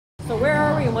So where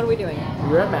are we and what are we doing?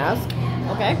 We're at Mask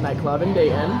nightclub in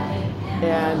Dayton,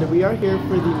 and we are here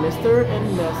for the Mr.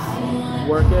 and Miss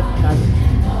Work It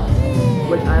Pageant,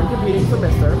 which I'm competing for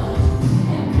Mr.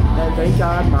 And thank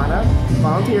God Mana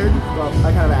volunteered. Well,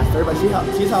 I kind of asked her, but she's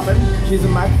helping. She's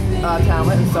in my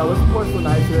talent, and so is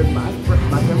Porcelainize, who is my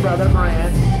twin brother,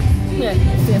 Brian. Yeah,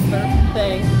 sister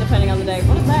thing, depending on the day.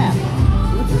 What is that?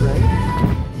 What's your ring?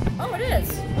 Oh, it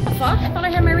is. What the fuck? I thought I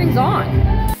had my rings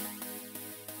on.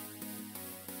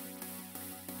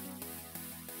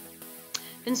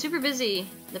 Been super busy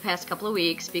the past couple of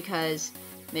weeks because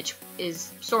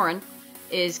Sorin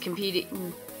is competed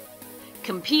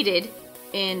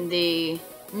in the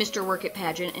Mr. Work It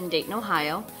Pageant in Dayton,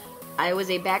 Ohio. I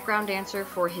was a background dancer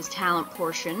for his talent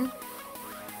portion.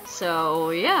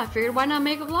 So yeah, I figured why not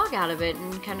make a vlog out of it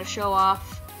and kind of show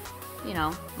off, you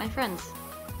know, my friends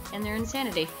and their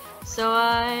insanity. So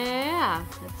yeah,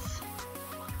 it's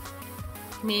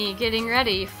me getting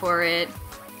ready for it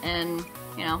and,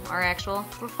 you know, our actual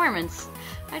performance.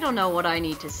 I don't know what I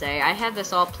need to say. I had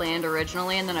this all planned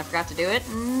originally and then I forgot to do it,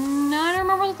 and I don't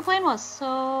remember what the plan was.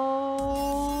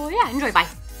 So yeah, enjoy, bye.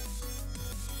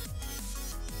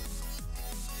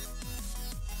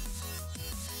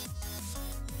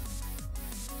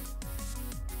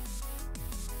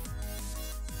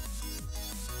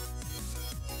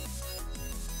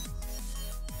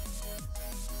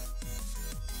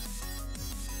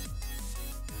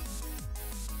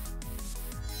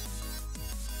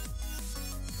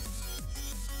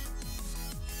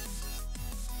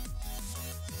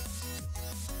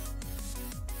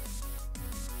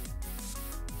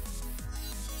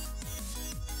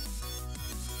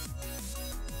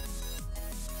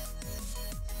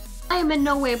 I am in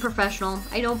no way a professional.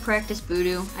 I don't practice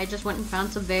voodoo. I just went and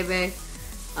found some bebe.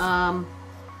 I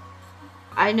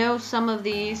know some of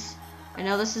these. I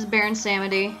know this is Baron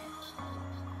Samedi.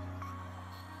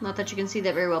 Not that you can see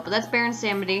that very well, but that's Baron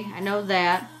Samedi. I know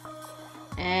that.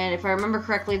 And if I remember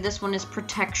correctly, this one is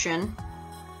Protection.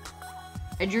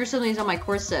 I drew some of these on my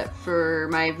corset for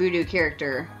my voodoo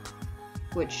character,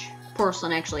 which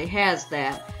Porcelain actually has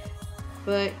that.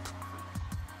 But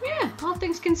yeah, all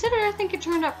things considered, I think it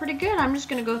turned out pretty good. I'm just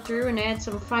going to go through and add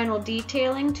some final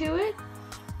detailing to it.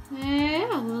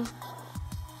 Yeah, well,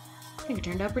 I think it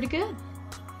turned out pretty good.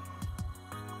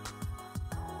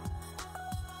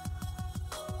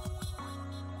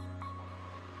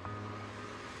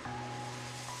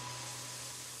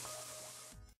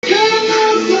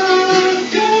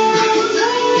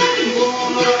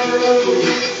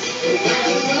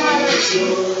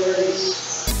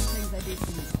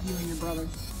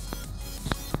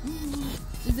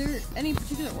 Is there any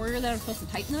particular order that I'm supposed to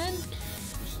tighten them in?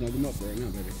 Snug them up right now,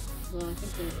 baby. Well, I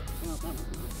think they're, well, that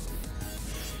one's not.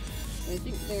 I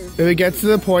think they're... If it gets to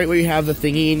the point where you have the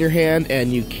thingy in your hand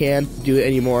and you can't do it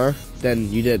anymore,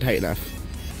 then you did it tight enough.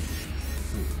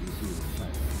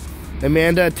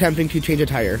 Amanda attempting to change a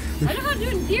tire. I know how to do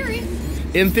it in theory.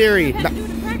 In theory. I had to do it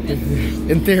in practice.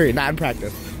 In theory, not in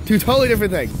practice. Two totally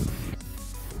different things.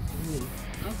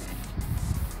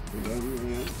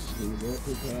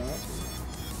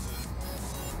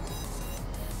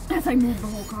 As I move the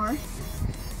whole car. Okay.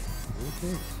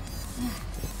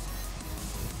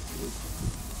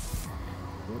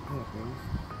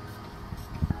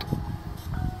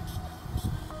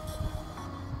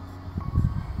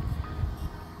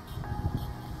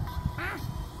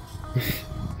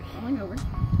 Falling over.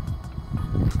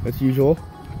 As usual.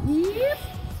 Yep.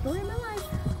 Story of my life.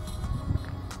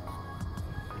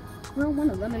 Well, one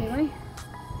of them anyway.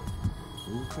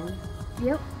 Okay.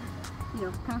 Yep. You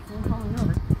know, constantly falling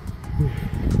over. Are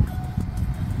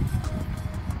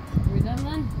we done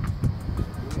then?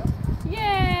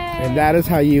 Yay! And that is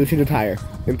how you change a tire,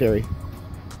 in theory.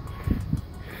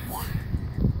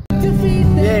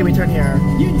 Yay, we turn here.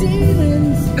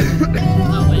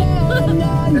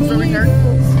 That's where we turn?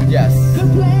 Yes.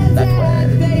 That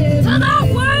way. To that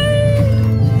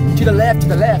way! To the left, to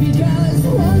the left. Because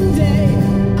one day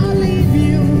I'll leave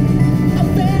you a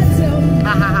phantom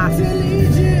Ha ha ha. to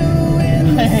lead you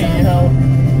in the Hey, yo.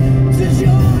 to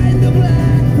join the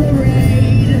black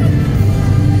parade.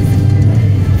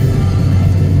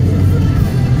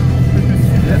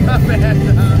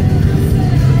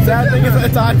 Sad thing is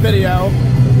it's on video.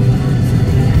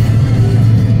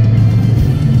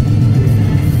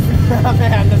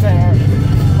 Amanda's hair.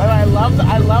 I love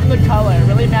the color. It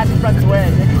really matches Fred's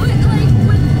wig. Like,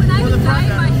 when I was dyeing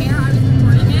my hair, I was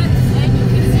recording it, and you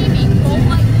can see me go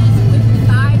like this with the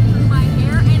dye through my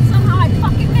hair, and somehow I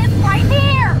fucking missed right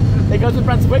here! It goes with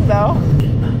Fred's wig though.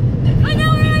 I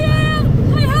know where I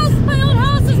am! My old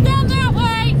house is down that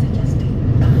way!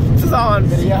 This is all on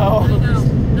video. I know.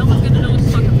 No one's gonna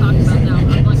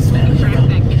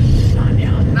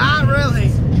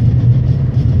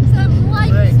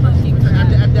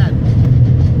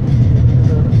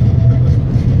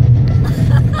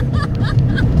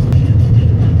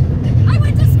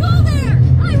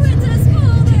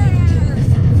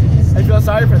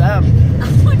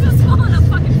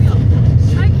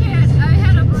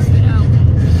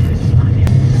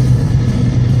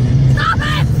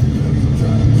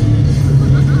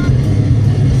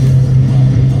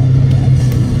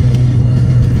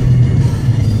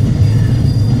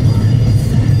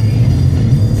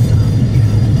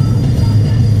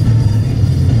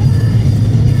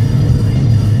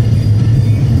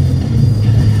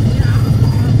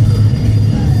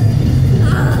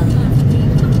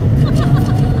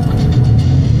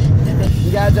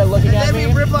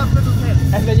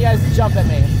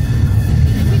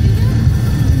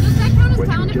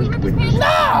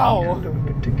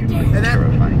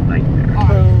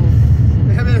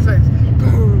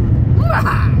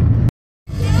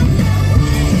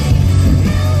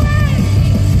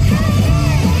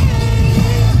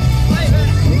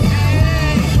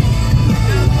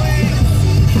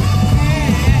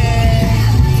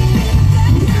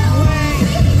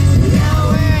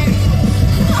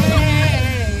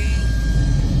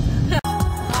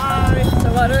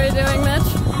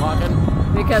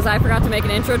make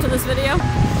an intro to this video.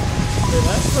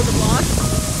 For the vlog.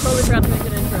 Totally forgot to make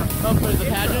an intro. Oh, for the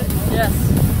pageant? Yes.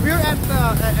 We're at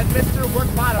Mr. Work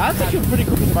Bottom. That's actually a pretty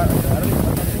cool piece of art right there. I don't even know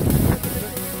what that is.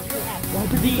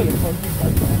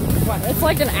 It's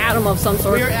like an atom of some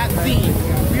sort. We are at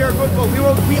we are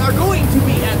going to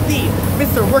be at the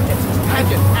Mr. Work It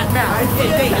Pageant at Mass. I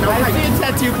see a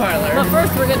tattoo parlor. But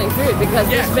first we're getting food because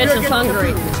this bitch is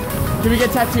hungry. Can we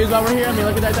get tattoos while we're here? I mean,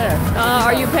 look at that there.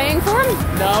 Are you paying for them?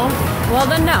 No. Well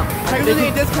then no. Technically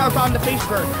a discount on the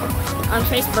Facebook. On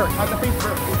Facebook. On the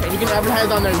Facebook. Okay, you can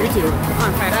advertise on their YouTube.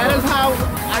 On Facebook. That is how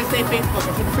I say Facebook.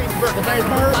 It's Facebook. The very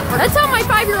first. That's how my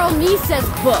 5-year-old niece says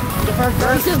book. The first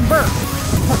verse. He says burp.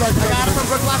 I got it from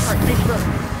Brook Lockhart. Facebook.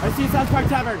 I see South Park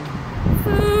Tavern.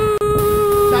 Food.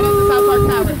 Shout out to South Park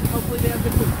Tavern. Hopefully they have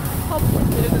good food. Hopefully.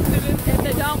 If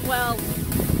they don't, well,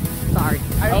 sorry.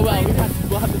 Oh well,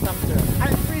 we'll have to stop there.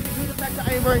 I'm freezing due to the fact that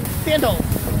I am wearing sandals.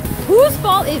 Whose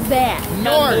fault is that?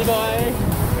 Yours. boy.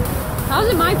 How's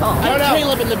it my fault? I don't know.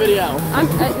 Caleb in the video.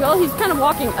 Well, he's kind of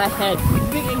walking ahead. He's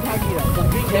being incognito. So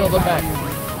being Caleb, look back.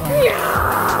 Yeah.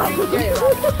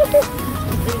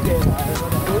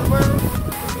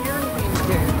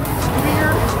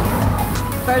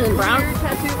 Better than brown.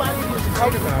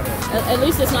 At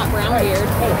least it's not brown beard.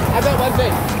 I bet one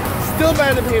thing. Still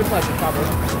better than painted pleasure, probably.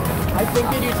 I think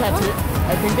they do tattoos.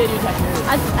 I think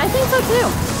think so too.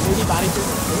 Maybe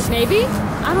bodysuits. Maybe?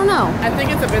 I don't know. I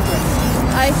think it's a business.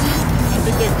 I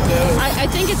think they do. I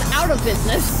think it's out of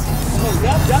business. Oh,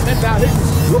 yep, it's out.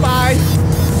 Goodbye.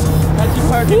 Tattoo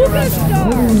parking around now.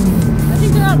 I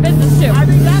think they're out of business too. I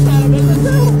think that's out of business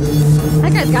too.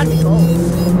 That guy's gotta be cold.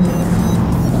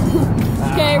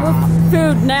 Okay, we're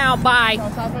food now. Bye.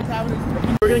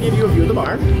 We're gonna give you a view of the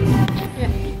bar. Yeah,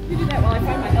 you do that while I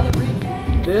find my other read.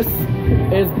 This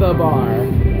is the bar.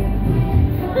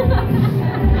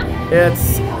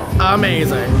 It's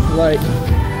amazing. Like,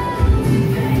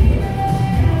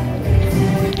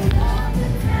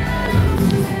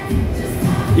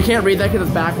 you can't read that because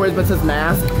it's backwards, but it says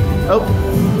mask. Oh,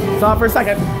 saw it for a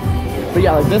second. But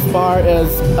yeah, like this bar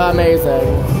is amazing.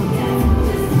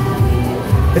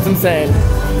 It's insane.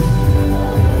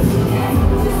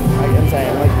 Like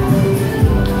insane. Like,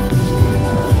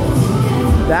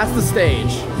 that's the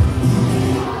stage.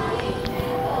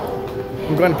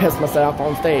 I'm going to piss myself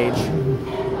on stage.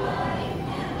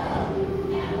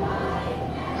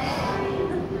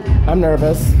 I'm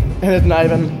nervous, and it's not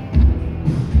even.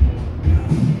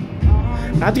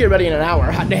 I have to get ready in an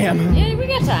hour. Hot damn. Yeah, we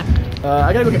got time.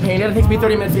 I gotta go get painted. It takes me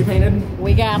 30 minutes to get painted.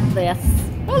 We got this.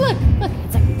 Oh look,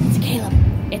 it's a Caleb.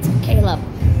 It's a Caleb.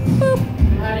 Boop.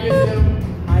 How do you do?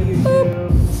 How you do?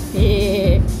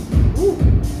 Yeah. Ooh.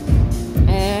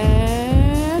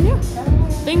 And yeah,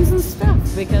 things and stuff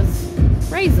because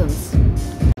raisins.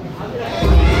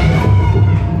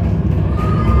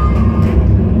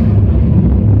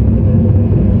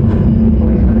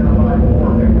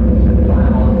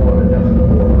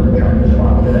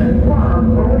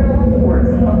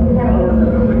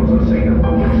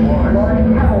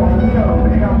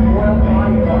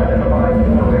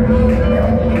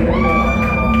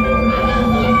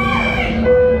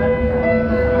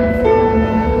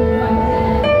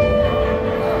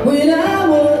 When I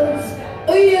was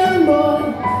a young boy,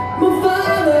 my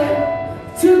father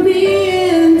took me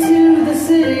into the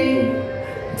city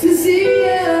to see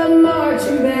a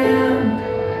marching band.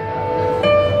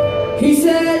 He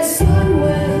said, son,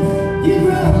 when you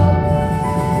grow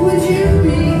up, would you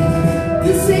be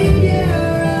the savior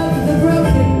of the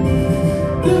broken,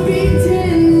 the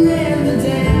beaten, and the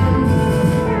damned?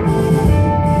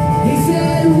 He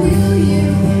said, will you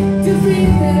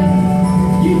defeat them,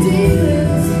 you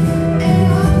demons, and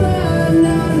all the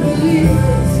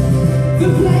non-believers, the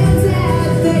plans that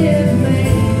they have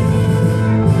made?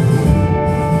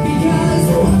 Because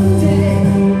one day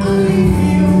I'll leave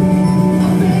you a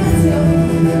phantom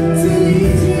to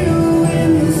lead you in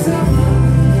the summer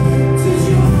to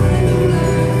join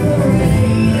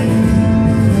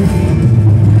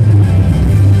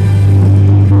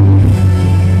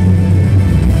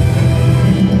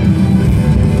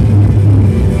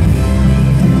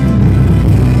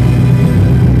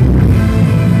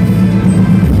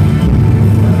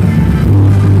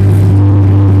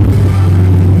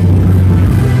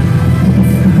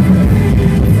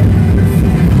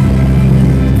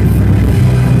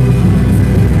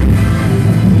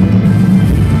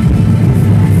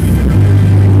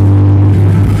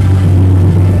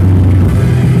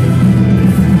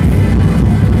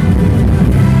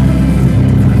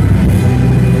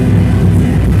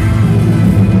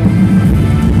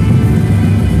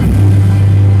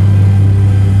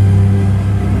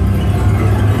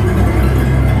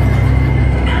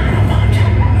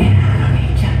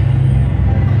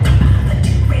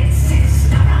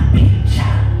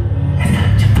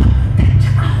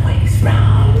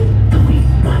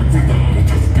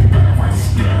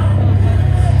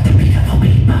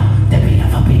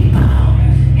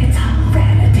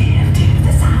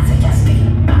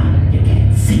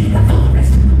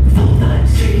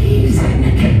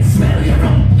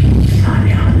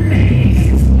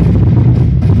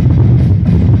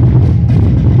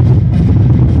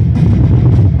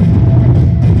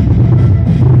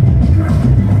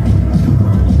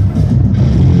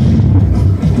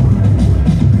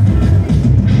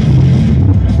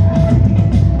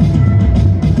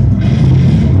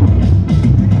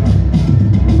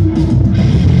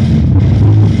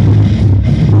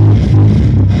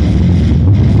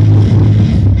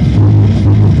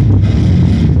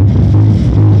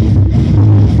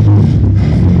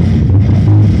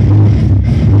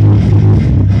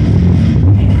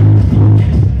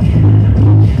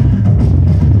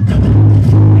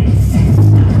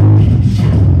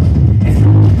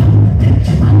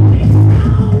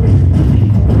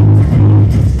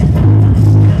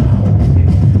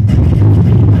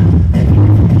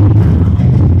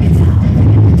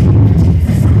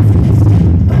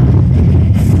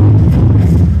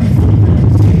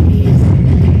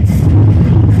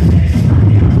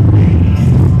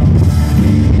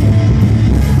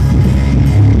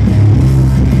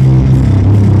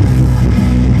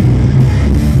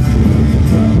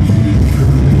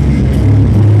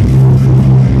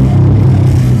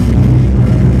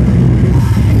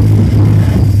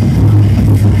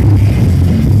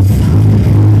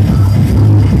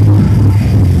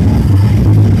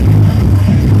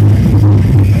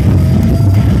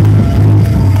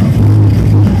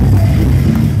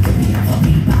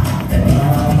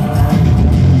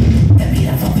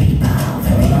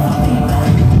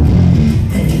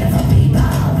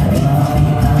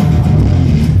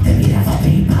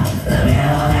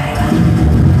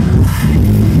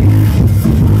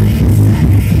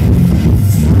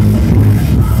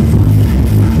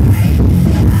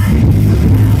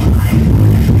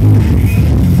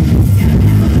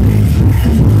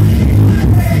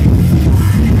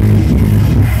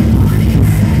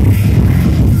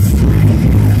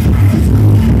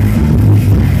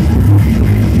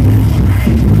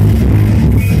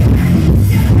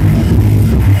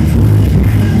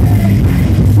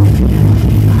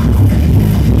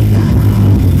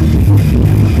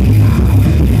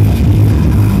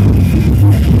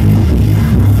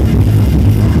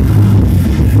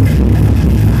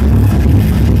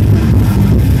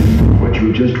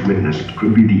nest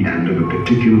could be the end of a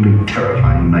particularly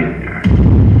terrifying nightmare.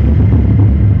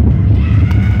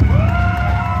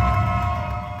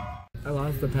 I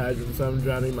lost the pageant, so I'm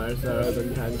drowning my sorrows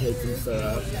in pancakes and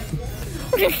syrup.